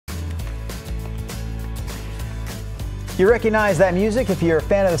You recognize that music if you're a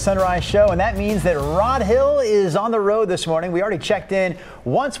fan of the Sunrise Show, and that means that Rod Hill is on the road this morning. We already checked in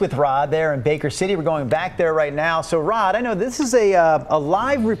once with Rod there in Baker City. We're going back there right now. So Rod, I know this is a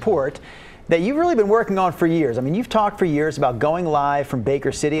live report that you've really been working on for years. I mean, you've talked for years about going live from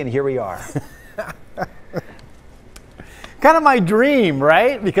Baker City, and here we are. Kind of my dream,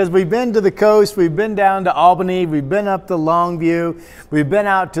 right? Because we've been to the coast, we've been down to Albany, we've been up to Longview, we've been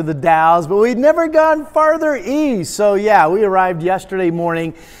out to the Dalles, but we've never gone farther east. So yeah, we arrived yesterday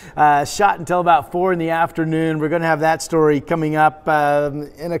morning, shot until about 4 in the afternoon. We're going to have that story coming up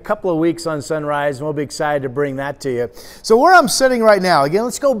in a couple of weeks on Sunrise, and we'll be excited to bring that to you. So where I'm sitting right now, again,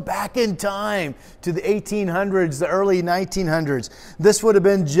 let's go back in time to the 1800s, the early 1900s. This would have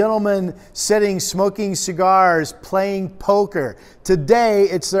been gentlemen sitting, smoking cigars, playing poker. Today,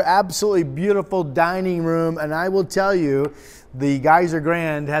 it's their absolutely beautiful dining room, and I will tell you, the Geiser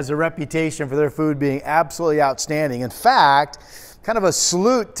Grand has a reputation for their food being absolutely outstanding. In fact, kind of a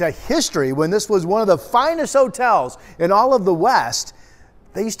salute to history, when this was one of the finest hotels in all of the West,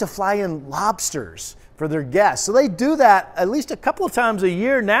 they used to fly in lobsters for their guests. So they do that at least a couple of times a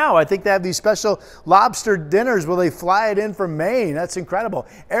year now. I think they have these special lobster dinners where they fly it in from Maine. That's incredible.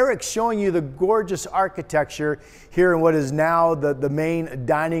 Eric's showing you the gorgeous architecture here in what is now the main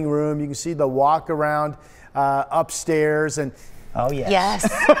dining room. You can see the walk around upstairs. And oh, yes. Yes.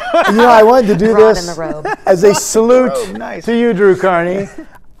 you know, I wanted to do Rod this in the robe. as a salute to you, Drew Carney.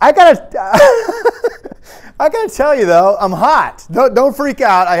 I gotta tell you though, I'm hot. Don't freak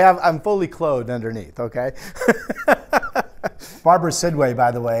out. I'm fully clothed underneath. Okay. Barbara Sidway,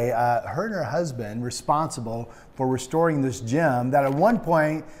 by the way, her and her husband responsible for restoring this gym that at one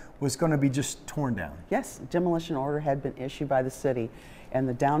point was going to be just torn down. Yes, a demolition order had been issued by the city, and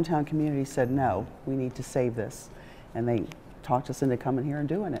the downtown community said, no, we need to save this. And they talked us into coming here and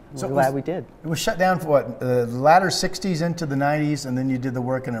doing it. We're glad we did. It was shut down for what, the latter 60s into the 90s, and then you did the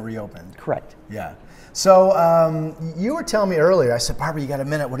work and it reopened. Correct. Yeah. So you were telling me earlier, I said, Barbara, you got a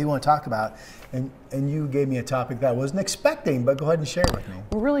minute, what do you want to talk about? And you gave me a topic that I wasn't expecting, but go ahead and share it with me.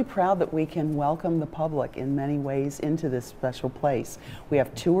 We're really proud that we can welcome the public in many ways into this special place. We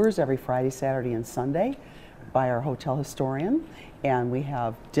have tours every Friday, Saturday, and Sunday by our hotel historian, and we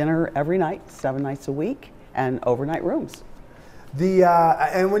have dinner every night, 7 nights a week, and overnight rooms.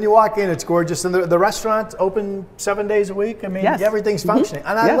 And when you walk in, it's gorgeous. And the restaurant's open 7 days a week. I mean, yes. Everything's functioning.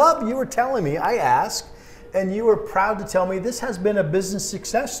 And I yes. love, you were telling me, I asked, and you were proud to tell me this has been a business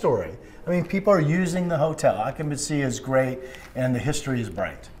success story. I mean, people are using the hotel. Occupancy is great, and the history is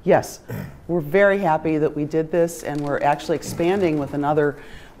bright. Yes, we're very happy that we did this, and we're actually expanding with another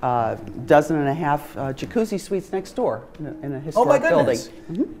 12.5 jacuzzi suites next door in a historic building.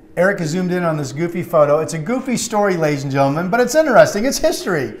 Mm-hmm. Eric has zoomed in on this goofy photo. It's a goofy story, ladies and gentlemen, but it's interesting. It's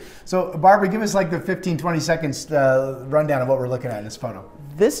history. So, Barbara, give us like the 15, 20 seconds rundown of what we're looking at in this photo.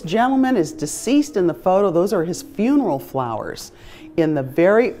 This gentleman is deceased in the photo. Those are his funeral flowers. In the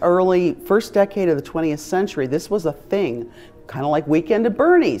very early first decade of the 20th century, this was a thing, kind of like Weekend at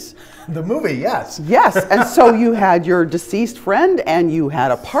Bernie's. The movie, yes. Yes, and so you had your deceased friend and you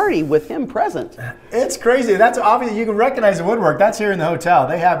had a party with him present. It's crazy. That's obvious. You can recognize the woodwork. That's here in the hotel.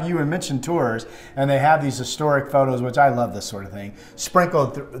 They have you and Mitch and tours, and they have these historic photos, which I love this sort of thing,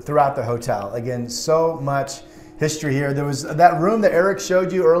 sprinkled throughout the hotel. Again, so much history here. There was that room that Eric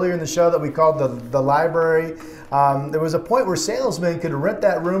showed you earlier in the show that we called the library. There was a point where salesmen could rent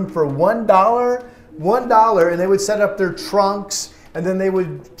that room for $1, and they would set up their trunks, and then they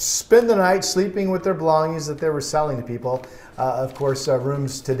would spend the night sleeping with their belongings that they were selling to people. Of course,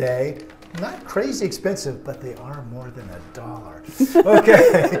 rooms today, not crazy expensive, but they are more than $1.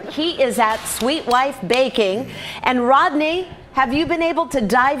 Okay. He is at Sweet Wife Baking. And Rodney, have you been able to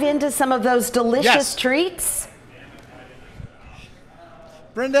dive into some of those delicious treats?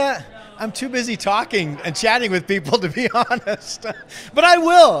 Brenda, I'm too busy talking and chatting with people, to be honest. But I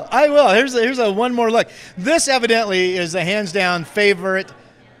will. Here's one more look. This evidently is a hands-down favorite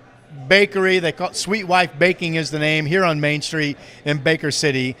bakery. They call it Sweet Wife Baking is the name, here on Main Street in Baker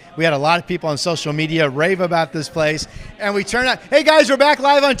City. We had a lot of people on social media rave about this place. And we turned out, hey guys, we're back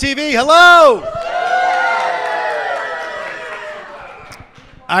live on TV. Hello!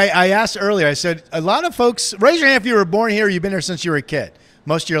 I asked earlier, I said, a lot of folks, raise your hand if you were born here or you've been here since you were a kid.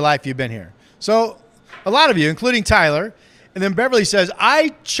 Most of your life you've been here. So a lot of you, including Tyler. And then Beverly says,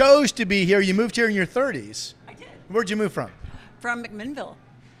 I chose to be here. You moved here in your 30s. I did. Where'd you move from? From McMinnville.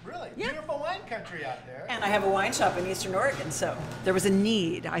 Really? Yeah. Beautiful wine country out there. And I have a wine shop in Eastern Oregon, so there was a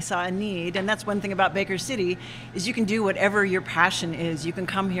need. I saw a need, and that's one thing about Baker City is you can do whatever your passion is. You can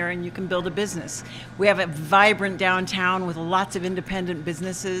come here and you can build a business. We have a vibrant downtown with lots of independent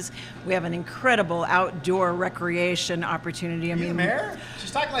businesses. We have an incredible outdoor recreation opportunity. I You mean, the mayor? She's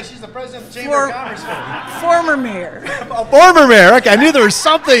talking like she's the president of the Chamber of Commerce. former mayor. A former mayor. Okay, I knew there was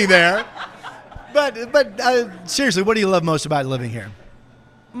something there. But seriously, what do you love most about living here?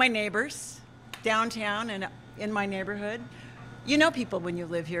 My neighbors downtown and in my neighborhood. You know people when you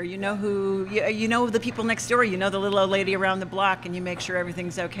live here. You know you know the people next door. You know the little old lady around the block, and you make sure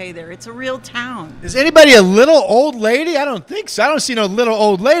everything's okay there. It's a real town. Is anybody a little old lady? I don't think so. I don't see no little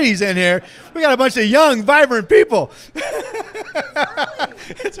old ladies in here. We got a bunch of young, vibrant people.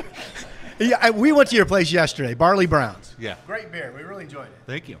 Yeah, we went to your place yesterday, Barley Brown's. Yeah. Great beer. We really enjoyed it.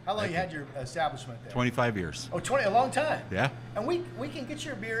 Thank you. How long Thank you had your establishment there? 25 years. Oh, 20, a long time. Yeah. And we can get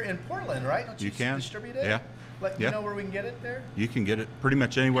your beer in Portland, right? Don't You can. distribute it? Yeah. You Yeah. know where we can get it there? You can get it pretty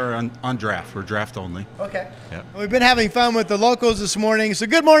much anywhere on draft. We're draft only. Okay. Yeah. We've been having fun with the locals this morning. So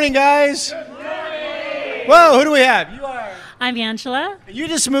good morning, guys. Good morning. Whoa, who do we have? You are. I'm Angela. You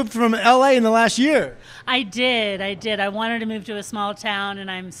just moved from LA in the last year. I did. I wanted to move to a small town, and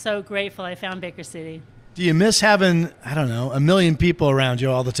I'm so grateful I found Baker City. Do you miss having, I don't know, 1 million people around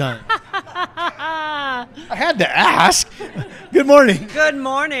you all the time? I had to ask. Good morning. Good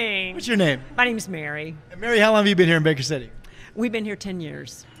morning. What's your name? My name's Mary. And Mary, how long have you been here in Baker City? We've been here 10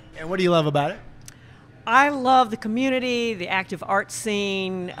 years. And what do you love about it? I love the community, the active art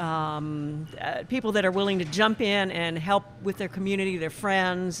scene, people that are willing to jump in and help with their community, their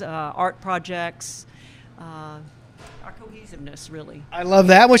friends, art projects, our cohesiveness, really. I love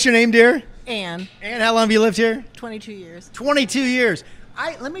that. What's your name, dear? Anne, And how long have you lived here? 22 years. 22 years.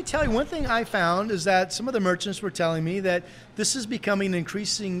 Let me tell you, one thing I found is that some of the merchants were telling me that this is becoming an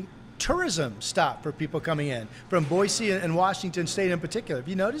increasing tourism stop for people coming in from Boise and Washington State in particular. Have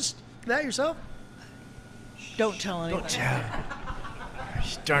you noticed that yourself? Don't tell anyone. Don't tell.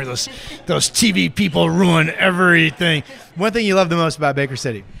 Darn, those TV people ruin everything. One thing you love the most about Baker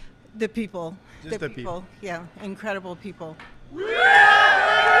City? The people. Just the people. Yeah, incredible people. Yeah.